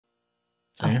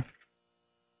So, Oh. yeah.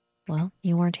 Well,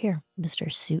 you weren't here,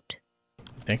 Mr. Suit.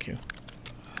 Thank you.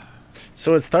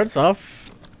 So it starts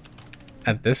off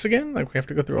at this again? Like we have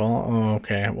to go through all... Oh,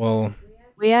 okay. Well,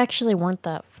 We actually weren't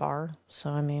that far, so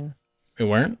I mean, we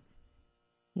weren't?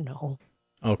 no.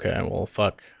 Okay, well,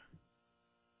 fuck.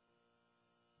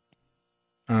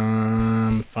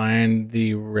 Find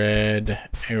the red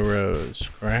arrows,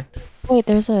 correct? Wait,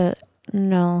 there's a...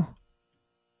 No.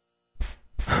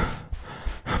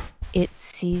 It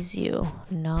sees you,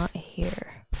 not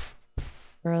here.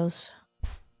 Rose.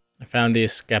 I found the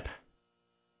escape.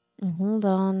 Hold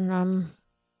on,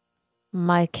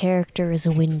 my character is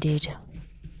winded.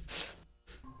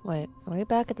 Wait, are we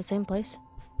back at the same place?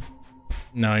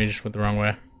 No, you just went the wrong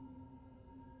way.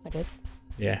 I did?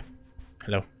 Yeah.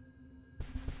 Hello.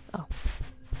 Oh.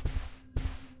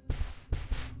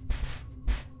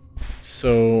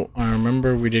 So, I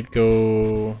remember we did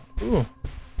go... Ooh.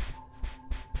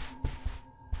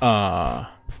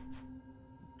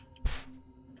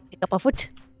 Pick up a foot.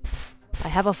 I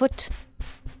have a foot.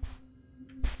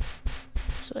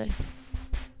 This way.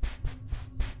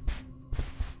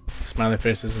 Smiley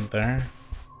face isn't there.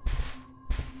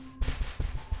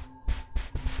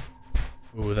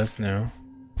 Ooh, that's new.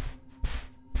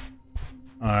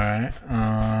 Alright,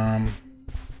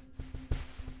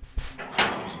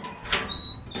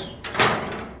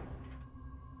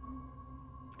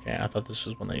 okay, I thought this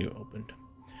was one that you opened.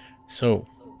 So,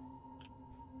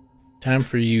 time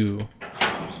for you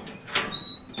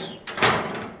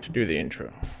to do the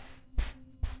intro.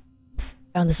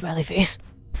 Found the smiley face.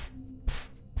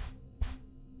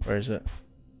 Where is it?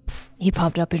 He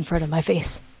popped up in front of my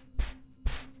face.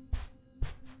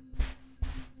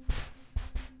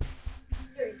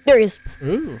 There he is.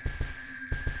 Ooh.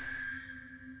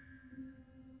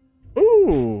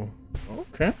 Ooh.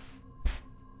 Okay.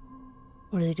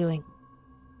 What is he doing?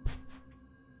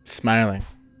 Smiling.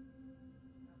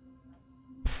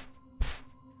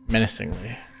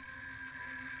 Menacingly.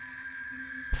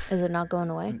 Is it not going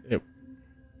away? Yep.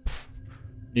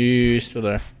 You still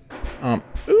there? Oop.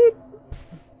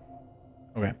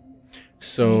 Okay.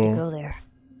 So I need to go there.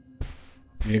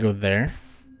 you need to go there?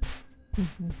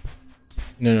 Mm-hmm.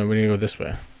 No, we need to go this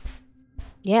way.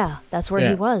 Yeah, that's where Yeah.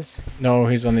 he was. No,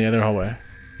 he's on the other hallway.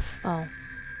 Oh.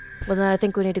 Well, then I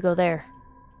think we need to go there.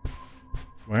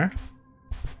 Where?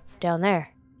 Down there.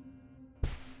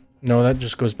 No, that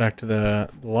just goes back to the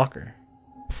locker.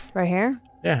 Right here?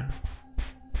 Yeah.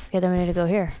 Okay, then we need to go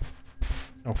here.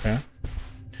 Okay.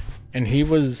 And he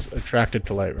was attracted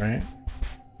to light, right?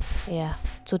 Yeah.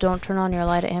 So don't turn on your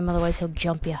light at him, otherwise he'll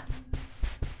jump you.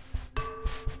 I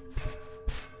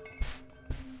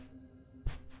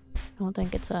don't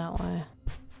think it's that way.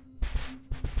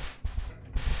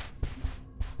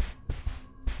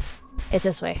 It's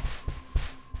this way.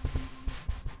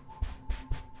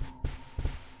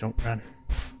 Don't run.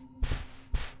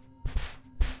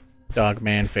 Dog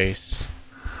man face.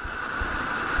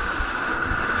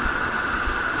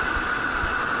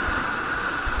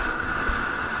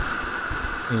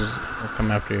 We'll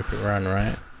come after you if you run,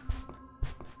 right?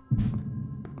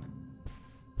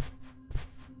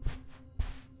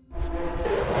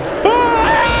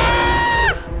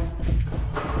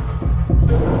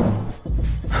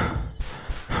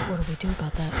 What do we do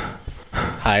about that?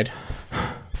 Hide.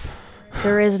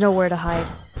 There is nowhere to hide.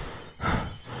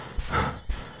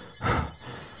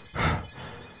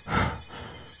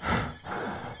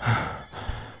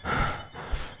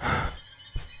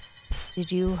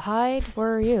 Did you hide?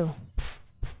 Where are you?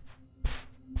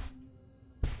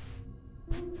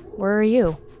 Where are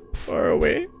you? Far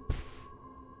away.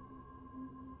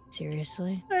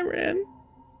 Seriously? I ran.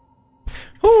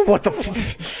 Oh, what the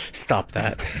f- Stop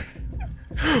that.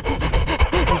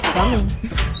 He's coming.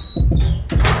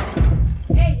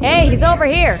 Hey, he's over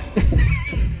here.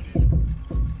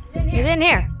 He's in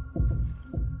here.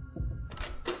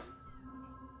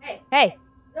 Hey,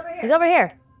 he's over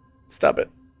here. Stop it.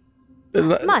 There's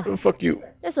not. Come on. Fuck you.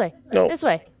 This way. No. This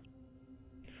way.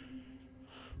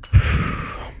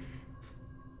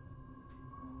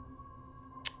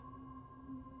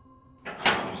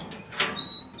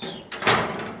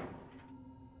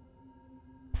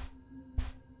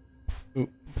 Ooh.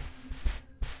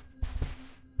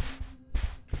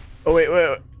 Oh wait.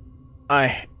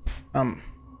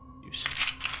 Use.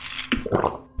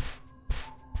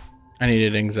 I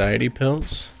needed anxiety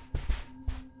pills.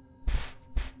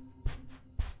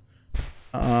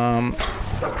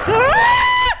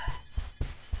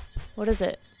 What is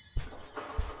it?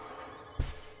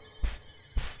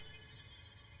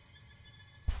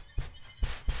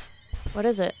 What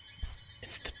is it?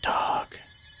 It's the dog.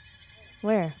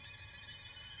 Where?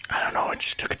 I don't know. it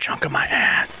just took a chunk of my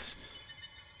ass.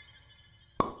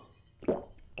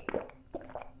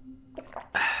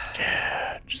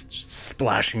 Yeah, just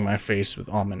splashing my face with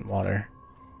almond water.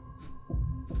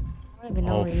 I don't even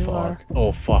know where you are.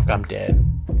 Oh fuck, I'm dead.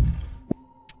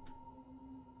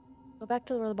 Go back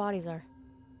to where the bodies are.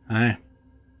 Hi.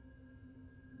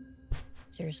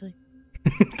 Seriously?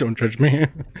 Don't judge me.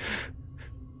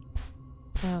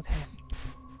 Okay.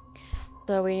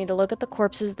 So we need to look at the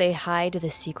corpses. They hide the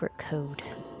secret code.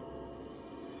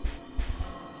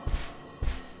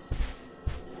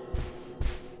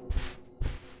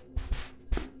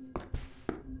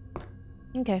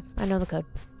 Okay, I know the code.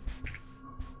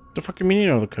 The fuck you mean you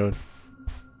know the code?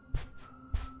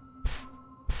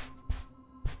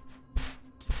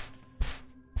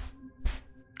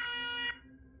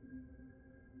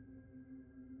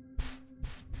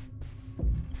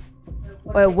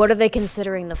 Wait, what are they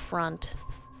considering the front?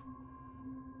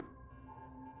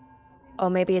 Oh,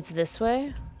 maybe it's this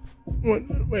way?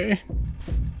 What way?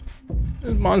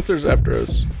 There's monsters after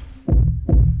us.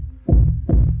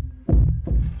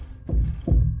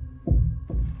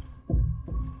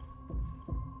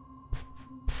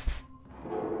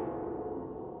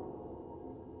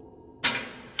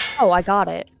 Oh, I got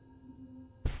it.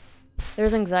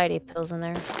 There's anxiety pills in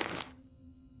there.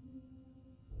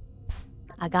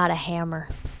 I got a hammer.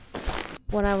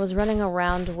 When I was running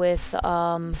around with,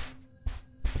 hold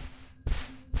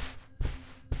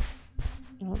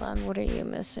on, what are you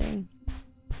missing?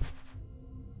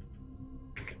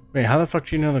 Wait, how the fuck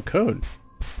do you know the code?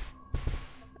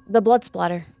 The blood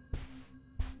splatter.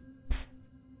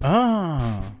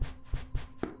 Oh.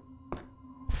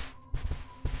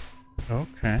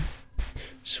 Okay.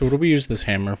 So what do we use this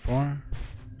hammer for?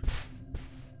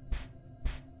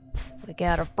 We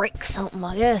gotta break something,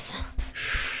 I guess.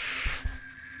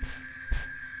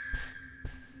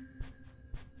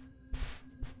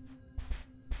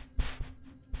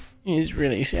 He's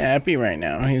really happy right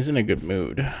now. He's in a good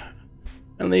mood.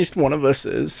 At least one of us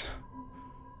is.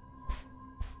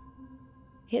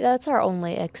 That's our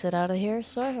only exit out of here,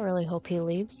 so I really hope he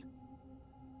leaves.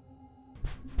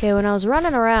 Okay, when I was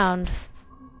running around,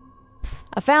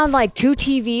 I found like 2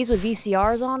 TVs with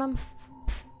VCRs on them.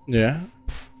 Yeah.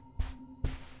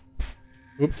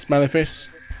 Oop, smiley face.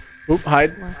 Oop,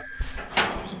 hide.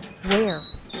 Where?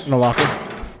 In a locker.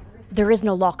 There is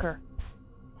no locker.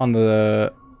 On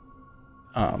the...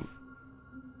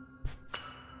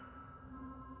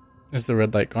 Is the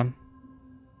red light gone?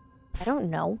 I don't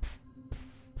know.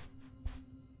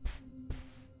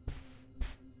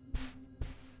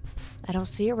 I don't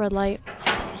see a red light.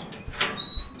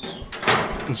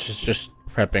 It's just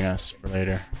prepping us for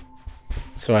later.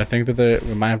 So I think that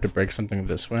we might have to break something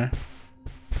this way.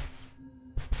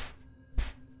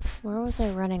 Where was I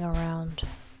running around?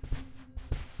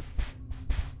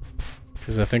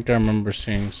 Because I think I remember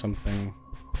seeing something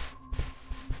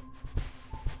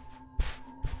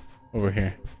over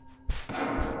here.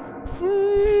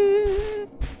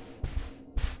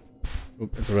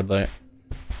 Oop, it's a red light.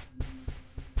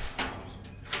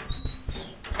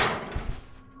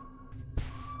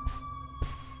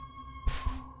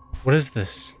 What is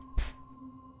this?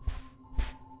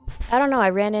 I don't know.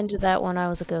 I ran into that when I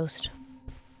was a ghost.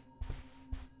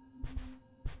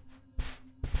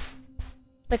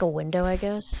 Like a window, I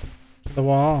guess. The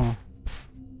wall.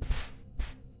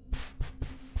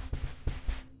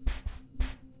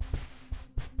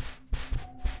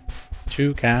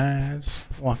 Two guys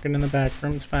walking in the back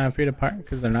rooms 5 feet apart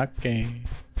because they're not gay.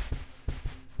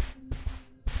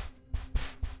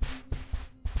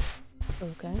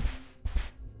 Okay.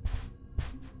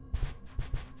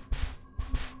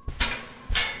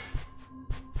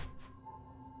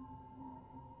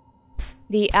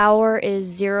 The hour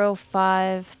is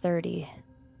 05:30.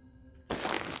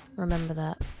 Remember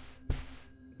that.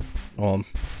 Well, I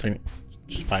think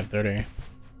it's 5:30.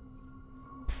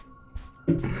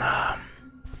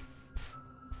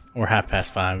 Or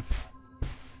 5:30.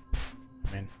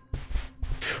 I mean,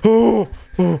 oh,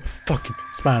 fucking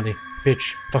smiley,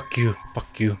 bitch. Fuck you,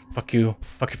 fuck you, fuck you,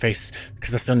 fuck your face,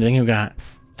 because that's the only thing you got.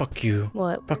 Fuck you.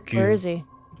 What? Fuck you. Where is he?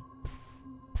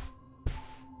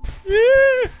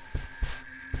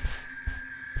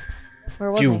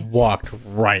 Where was You he? walked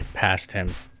right past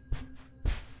him.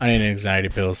 I need anxiety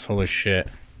pills. Holy shit.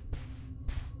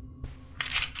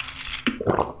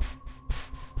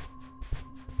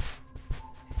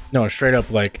 No, straight up,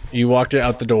 like, you walked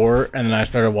out the door, and then I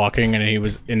started walking, and he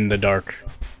was in the dark.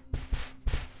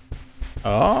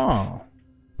 Oh.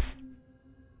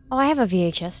 Oh, I have a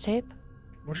VHS tape.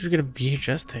 Where did you get a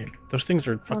VHS tape? Those things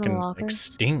are fucking lockers.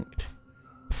 extinct.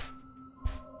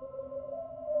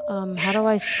 How do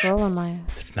I scroll on my...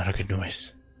 That's not a good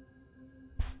noise.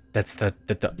 That's the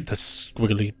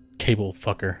squiggly cable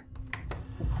fucker.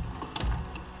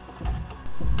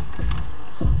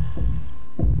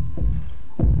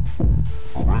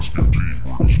 A rescue team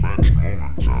were dispatched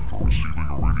moments after receiving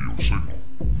a radio signal.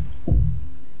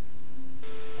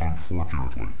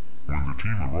 Unfortunately, when the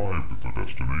team arrived at the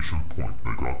destination point,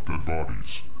 they got dead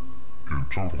bodies. In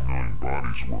total, 9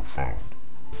 bodies were found.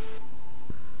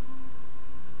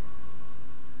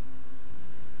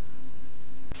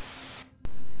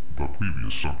 The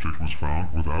previous subject was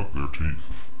found without their teeth.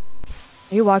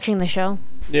 Are you watching the show?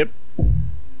 Yep.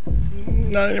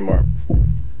 Not anymore.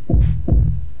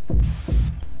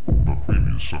 The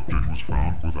previous subject was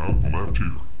found without the left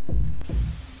ear.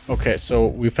 Okay, so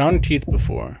we found teeth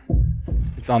before.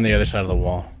 It's on the other side of the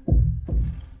wall.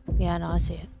 Yeah, no, I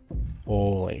see it.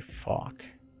 Holy fuck.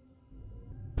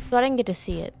 So I didn't get to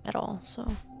see it at all,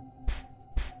 so...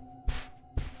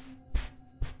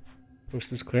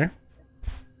 Coast is clear?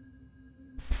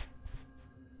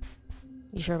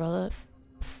 You sure about that?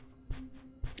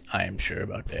 I am sure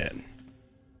about that.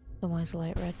 Then why is the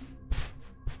light red?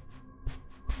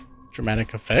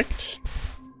 Dramatic effect?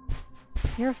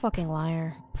 You're a fucking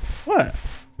liar. What?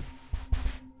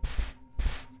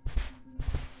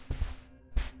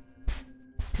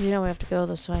 You know we have to go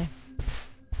this way.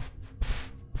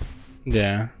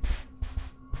 Yeah.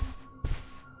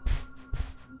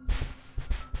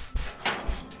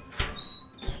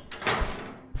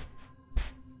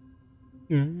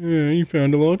 You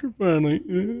found a locker finally.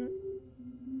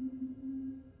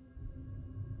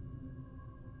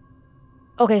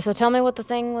 Okay, so tell me what the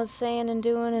thing was saying and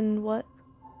doing and what?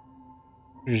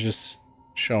 It was just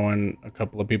showing a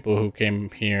couple of people who came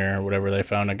here or whatever. They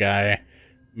found a guy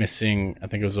missing, I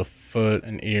think it was a foot,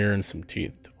 an ear, and some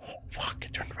teeth. Oh, fuck,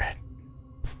 it turned red.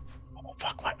 Oh,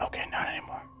 fuck, what? Okay, not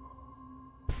anymore.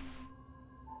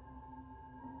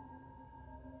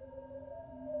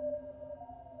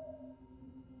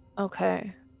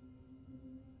 Okay.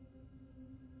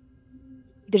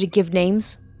 Did it give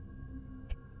names?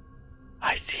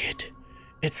 I see it.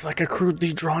 It's like a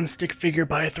crudely drawn stick figure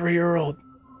by a 3-year-old.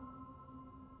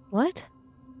 What?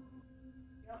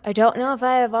 I don't know if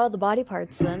I have all the body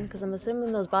parts then, because I'm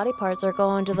assuming those body parts are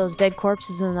going to those dead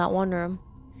corpses in that one room.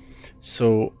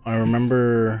 So I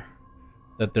remember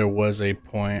that there was a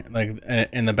point, like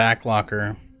in the back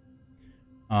locker,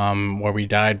 where we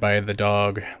died by the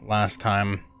dog last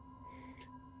time.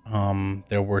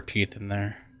 There were teeth in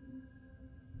there.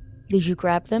 Did you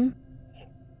grab them?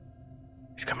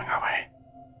 He's coming our way.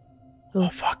 Who? Oh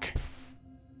fuck!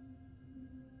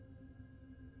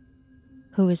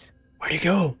 Who is? Where'd he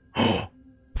go?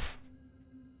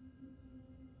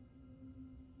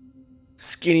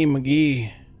 Skinny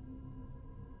McGee.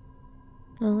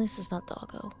 Well, at least it's not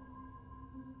Doggo.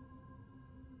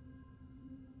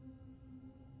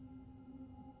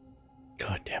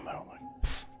 God damn, I don't like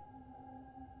this.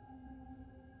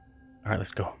 Alright,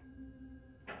 let's go.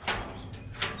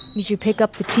 Did you pick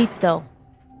up the teeth, though?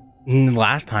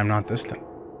 Last time, not this time.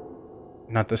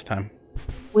 Not this time.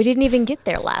 We didn't even get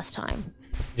there last time.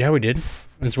 Yeah, we did.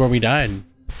 This is where we died.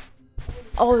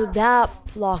 Oh, that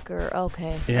locker.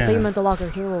 Okay. Yeah. I thought you meant the locker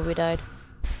here where we died.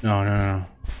 No, no, no.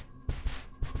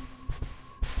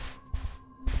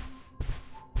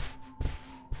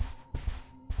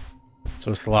 So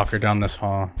it's the locker down this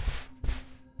hall.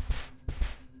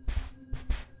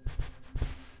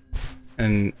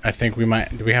 And I think we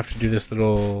might... Do we have to do this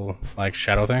little, like,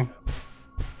 shadow thing?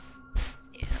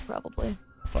 Yeah, probably.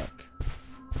 Fuck.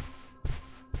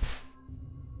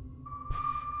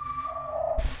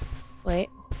 Wait.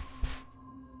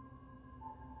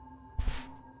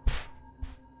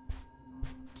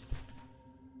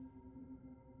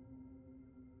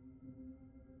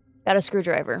 Got a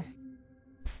screwdriver.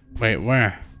 Wait,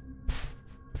 where?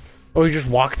 Oh, you just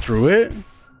walk through it?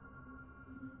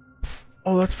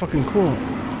 Oh, that's fucking cool.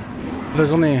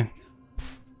 There's only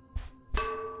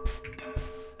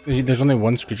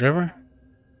one screwdriver?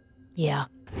 Yeah,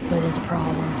 but there's a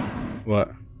problem.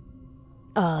 What?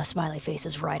 Smiley face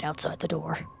is right outside the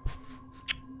door.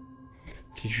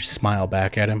 Did you smile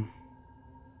back at him?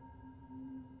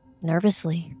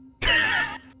 Nervously.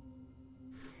 I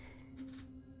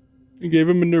gave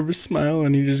him a nervous smile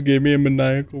and he just gave me a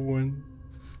maniacal one.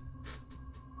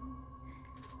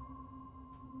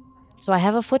 So I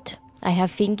have a foot, I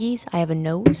have fingies, I have a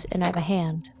nose, and I have a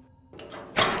hand.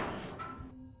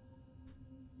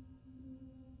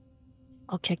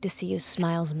 I'll check to see if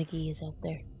Smiles McGee is out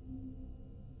there.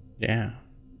 Yeah.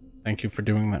 Thank you for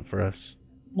doing that for us.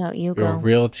 No, you You're go. a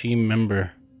real team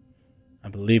member. I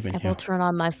believe in I you. will turn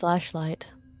on my flashlight.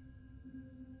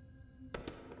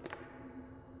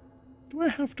 Do I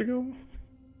have to go?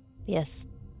 Yes.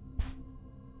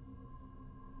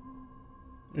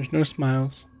 There's no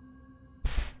smiles.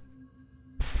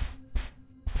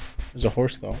 There's a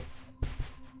horse, though.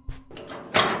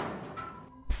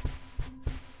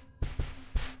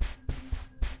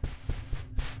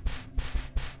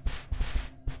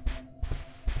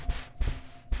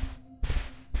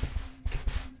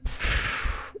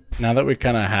 Now that we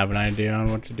kind of have an idea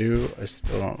on what to do, I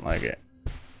still don't like it.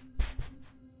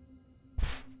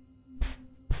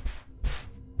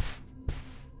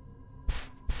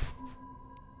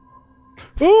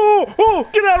 Oh! Oh!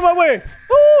 Get out of my way!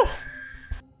 Oh!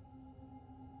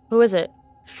 Who is it?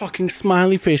 Fucking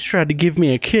smiley face tried to give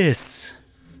me a kiss.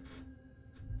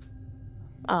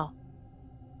 Oh.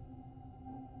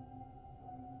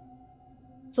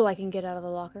 So I can get out of the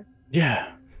locker?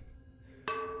 Yeah.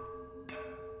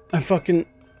 I fucking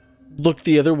looked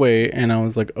the other way and I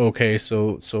was like, okay,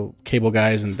 so cable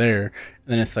guy isn't there. And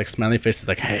then it's like smiley face is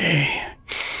like, hey,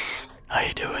 how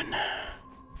you doing?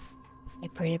 Hey,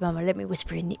 pretty mama, let me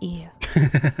whisper in your ear.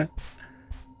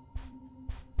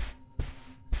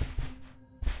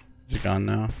 Is it gone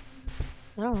now?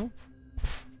 I don't know.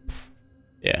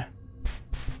 Yeah.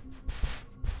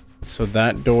 So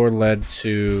that door led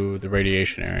to the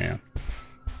radiation area.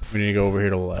 We need to go over here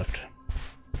to the left.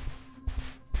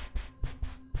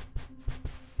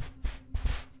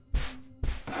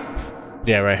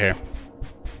 Yeah, right here.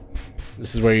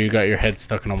 This is where you got your head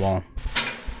stuck in a wall.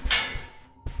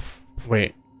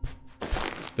 Wait.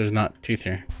 There's not teeth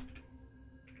here.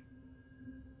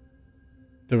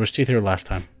 There was teeth here last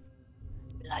time.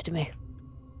 You lied to me.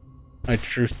 I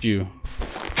truthed you.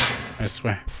 I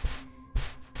swear.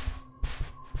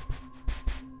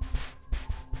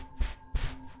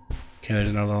 Okay, there's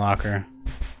another locker.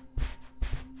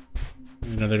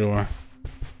 There's another door.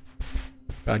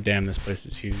 God damn, this place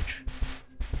is huge.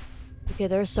 Okay,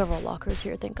 there are several lockers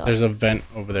here, thank God. There's a vent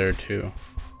over there too.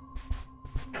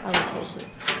 I will close it.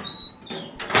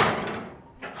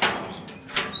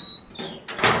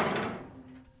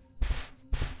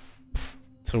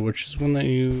 So which is one that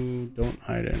you don't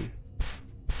hide in?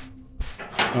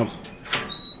 Oh.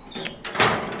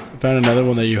 I found another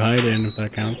one that you hide in, if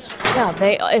that counts. Yeah,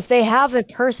 if they have a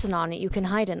person on it, you can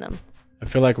hide in them. I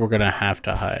feel like we're gonna have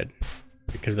to hide.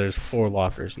 Because there's 4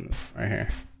 lockers in right here.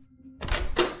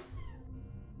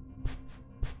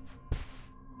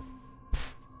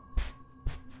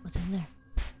 What's in there?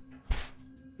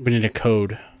 We need a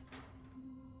code.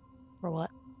 For what?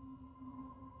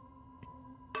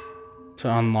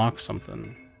 To unlock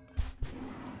something.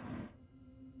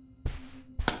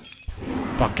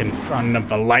 Fucking son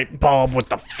of a light bulb, what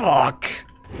the fuck?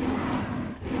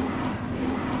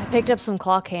 I picked up some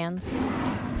clock hands.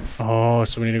 Oh,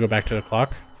 so we need to go back to the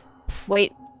clock?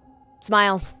 Wait.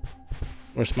 Smiles.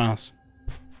 Where's Smiles?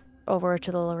 Over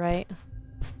to the right.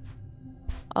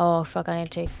 Oh, fuck, I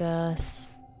need to take this.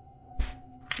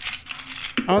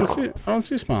 I don't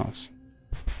see Smiles.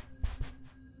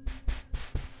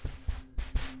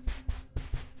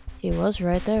 He was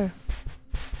right there.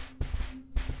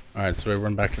 Alright, so we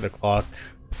run back to the clock.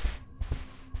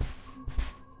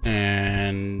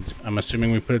 And I'm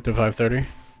assuming we put it to 5:30?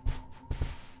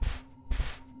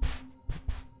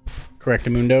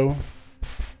 Correctamundo?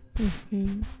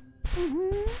 Mm-hmm.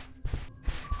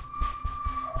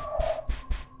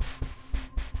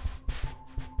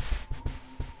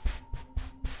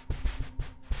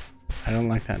 I don't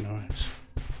like that noise.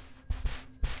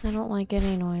 I don't like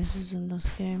any noises in this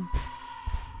game.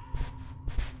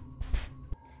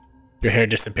 Your hair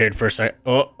disappeared for a sec.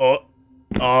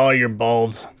 Oh, you're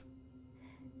bald.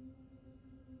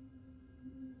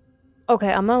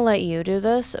 Okay, I'm gonna let you do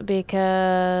this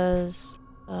because,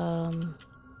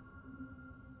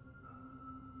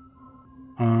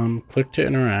 click to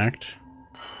interact.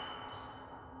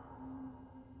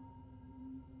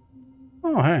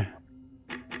 Oh, hey.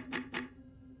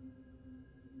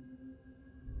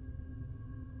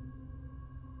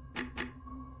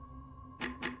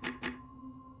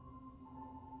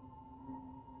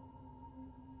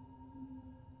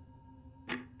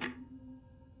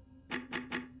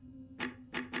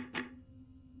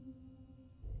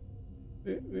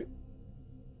 Wait.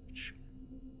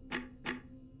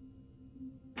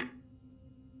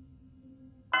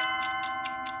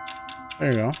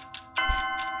 There you go.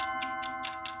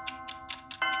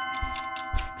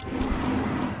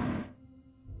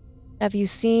 have you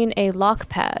seen a lock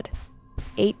pad?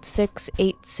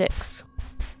 8686.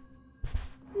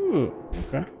 Ooh,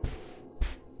 okay.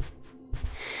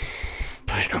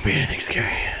 Please don't be anything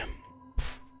scary.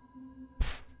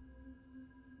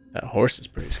 That horse is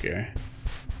pretty scary.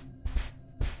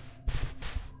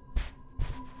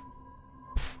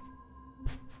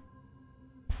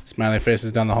 Smiley face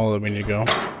is down the hall that we need to go.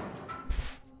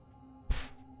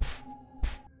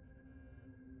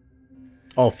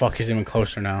 Oh fuck, he's even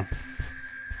closer now.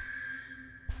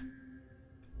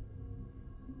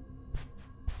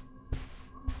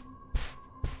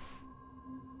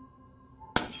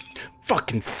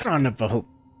 Fucking son of a...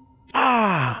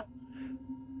 Ah!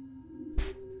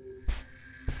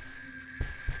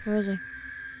 Where is he?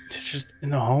 It's just in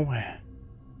the hallway.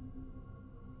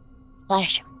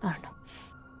 Flash him. I don't know.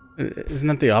 Isn't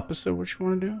that the opposite of what you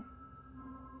want to do?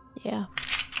 Yeah.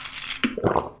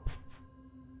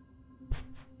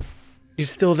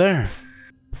 He's still there.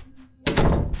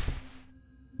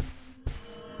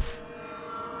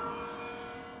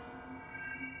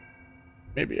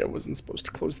 Maybe I wasn't supposed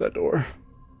to close that door.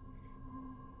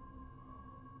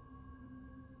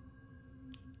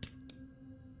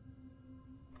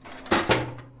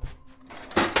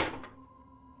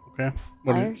 Okay.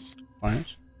 Pliers?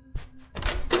 Pliers?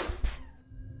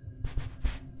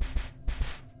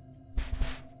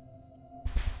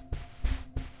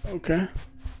 Okay.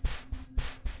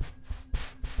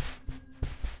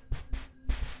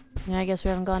 Yeah, I guess we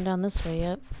haven't gone down this way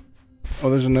yet. Oh,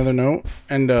 there's another note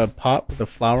and a pot with a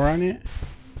flower on it.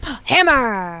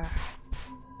 Hammer!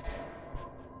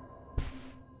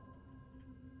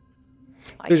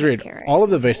 Please read. All of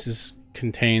the vases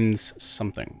contains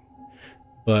something,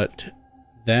 but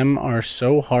them are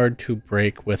so hard to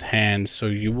break with hands, so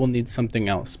you will need something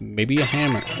else. Maybe a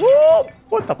hammer. Whoa!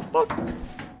 What the fuck?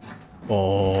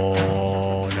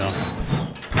 Oh no!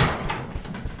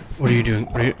 What are you doing?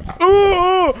 What are you?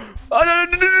 Oh! No!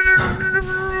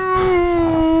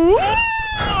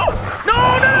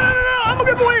 I'm a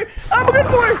good boy. I'm a good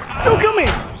boy. Don't kill me.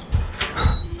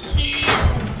 You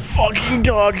fucking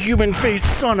dog, human face,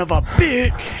 son of a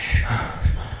bitch.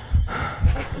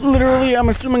 Literally, I'm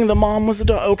assuming the mom was a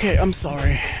dog. Okay, I'm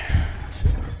sorry.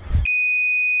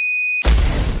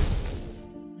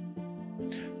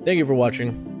 Thank you for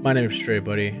watching. My name is Stray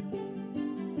Buddy.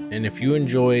 And if you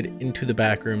enjoyed Into the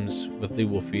Backrooms with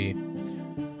LeWolfiee,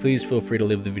 please feel free to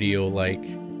leave the video a like.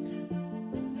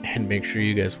 And make sure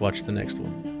you guys watch the next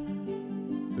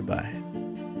one. Goodbye.